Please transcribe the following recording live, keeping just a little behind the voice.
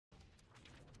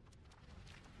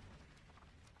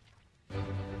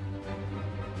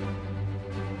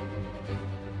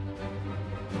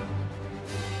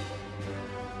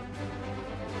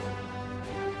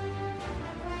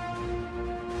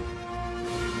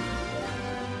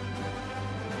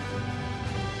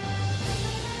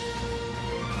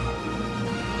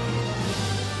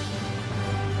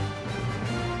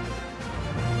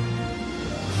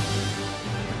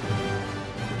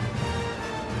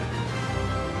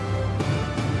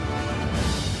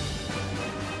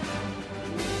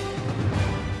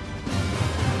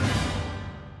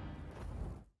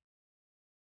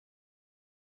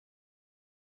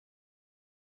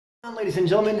Ladies and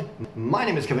gentlemen, my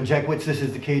name is Kevin Jackwitz. This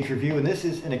is the Kaged Review, and this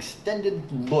is an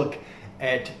extended look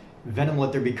at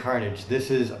Venom, There Be Carnage. This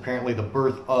is apparently the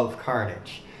birth of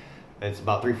Carnage. It's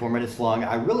about 3-4 minutes long.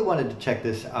 I really wanted to check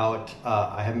this out.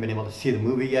 I haven't been able to see the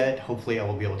movie yet. Hopefully I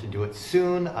will be able to do it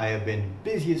soon. I have been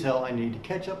busy as hell. I need to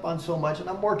catch up on so much, and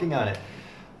I'm working on it.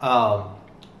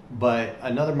 But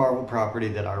another Marvel property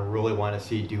that I really want to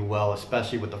see do well,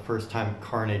 especially with the first time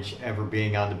Carnage ever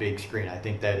being on the big screen. I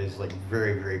think that is like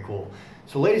very, very cool.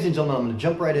 So ladies and gentlemen, I'm going to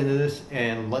jump right into this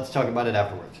and let's talk about it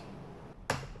afterwards.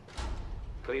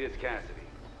 Cletus Cassidy,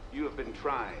 you have been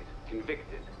tried,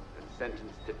 convicted, and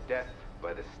sentenced to death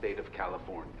by the state of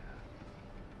California.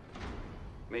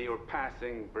 May your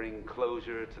passing bring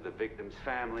closure to the victims'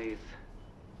 families,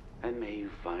 and may you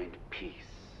find peace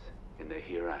in the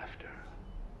hereafter.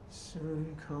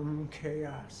 Soon come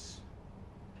chaos.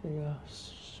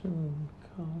 Chaos soon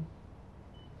come.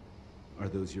 Are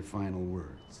those your final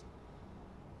words?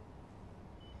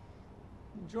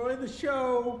 Enjoy the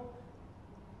show.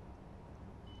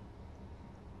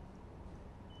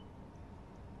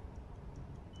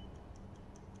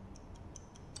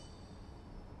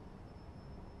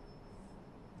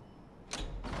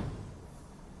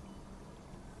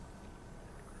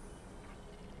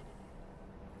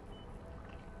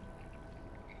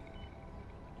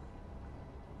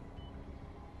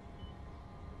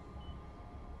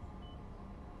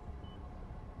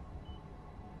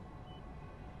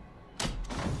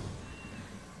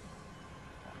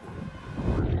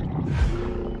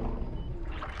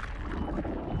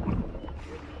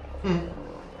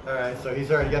 Alright, so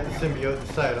he's already got the symbiote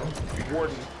inside him.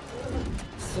 Warden.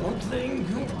 Something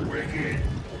Wicked.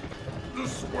 The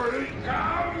sway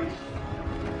comes.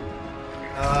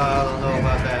 I don't know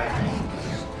about that.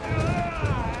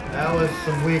 That was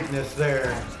some weakness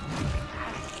there.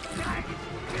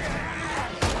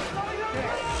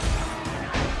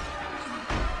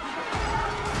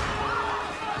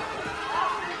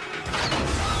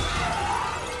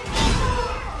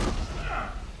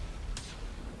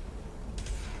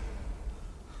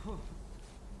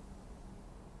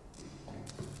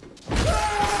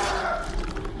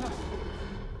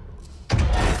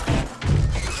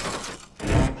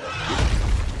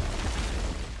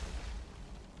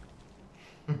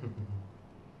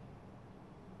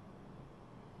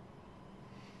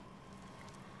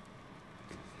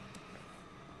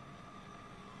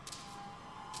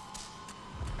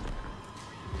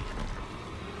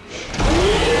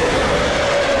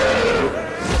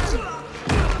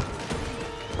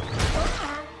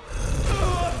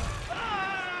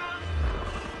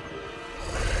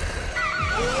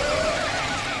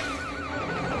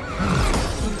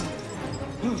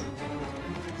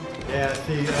 Yeah,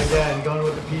 see, again, going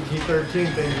with the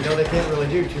PG-13 thing, you know they can't really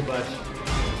do too much.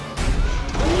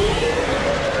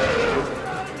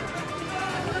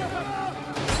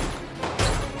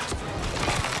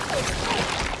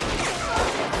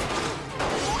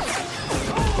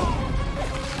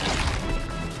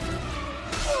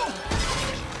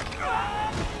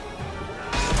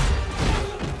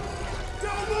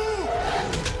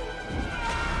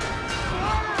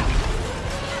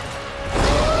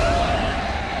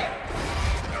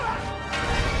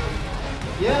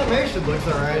 The animation looks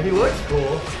alright, he looks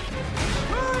cool.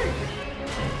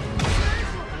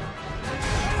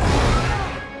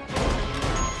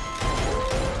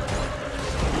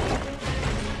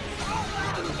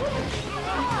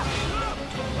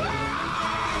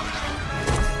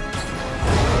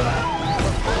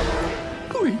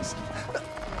 Please.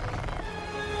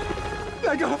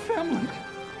 I got a family.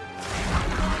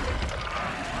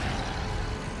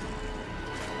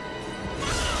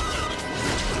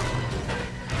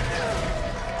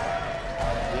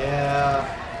 Yeah.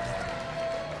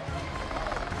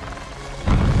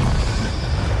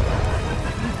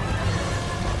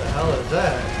 What the hell is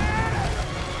that?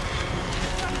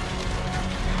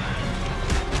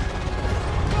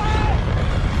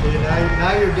 See,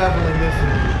 now you're definitely missing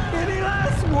me. Any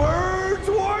last words,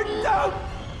 Warden? No,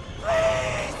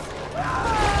 please.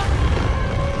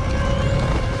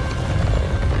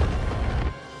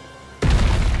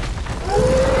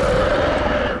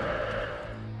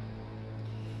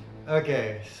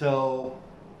 Okay, so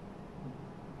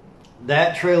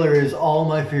that trailer is all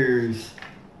my fears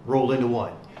rolled into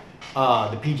one.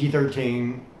 The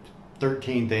PG-13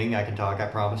 thing, I can talk, I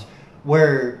promise,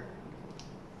 where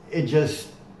it just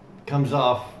comes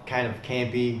off kind of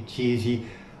campy, cheesy,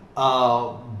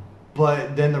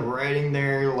 But then the writing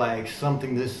there, like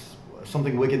something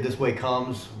wicked this way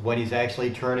comes when he's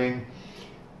actually turning.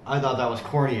 I thought that was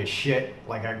corny as shit.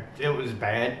 Like it was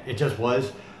bad. It just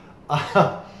was.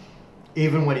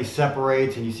 Even when he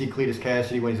separates and you see Cletus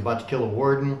Cassidy when he's about to kill a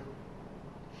warden.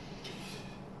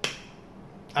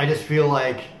 I just feel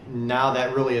like now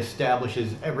that really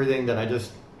establishes everything that I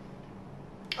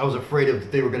was afraid of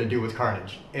that they were going to do with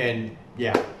Carnage. And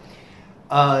yeah.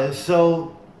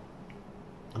 So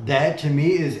that to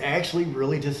me is actually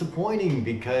really disappointing,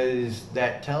 because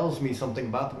that tells me something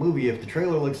about the movie. If the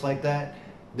trailer looks like that,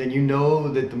 then you know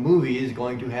that the movie is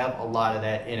going to have a lot of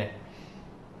that in it.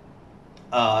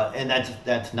 And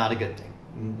that's not a good thing.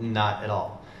 Not at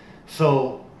all.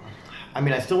 So, I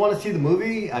mean, I still want to see the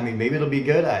movie. I mean, maybe it'll be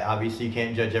good. Obviously, you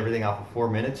can't judge everything off of 4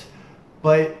 minutes.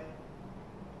 But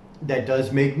that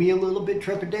does make me a little bit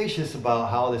trepidatious about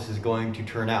how this is going to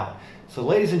turn out. So,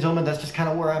 ladies and gentlemen, that's just kind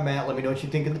of where I'm at. Let me know what you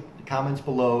think in the comments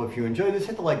below. If you enjoyed this,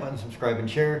 hit the like button, subscribe, and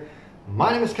share.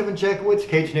 My name is Kevin Jackowitz.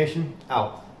 Kaged Nation,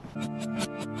 out.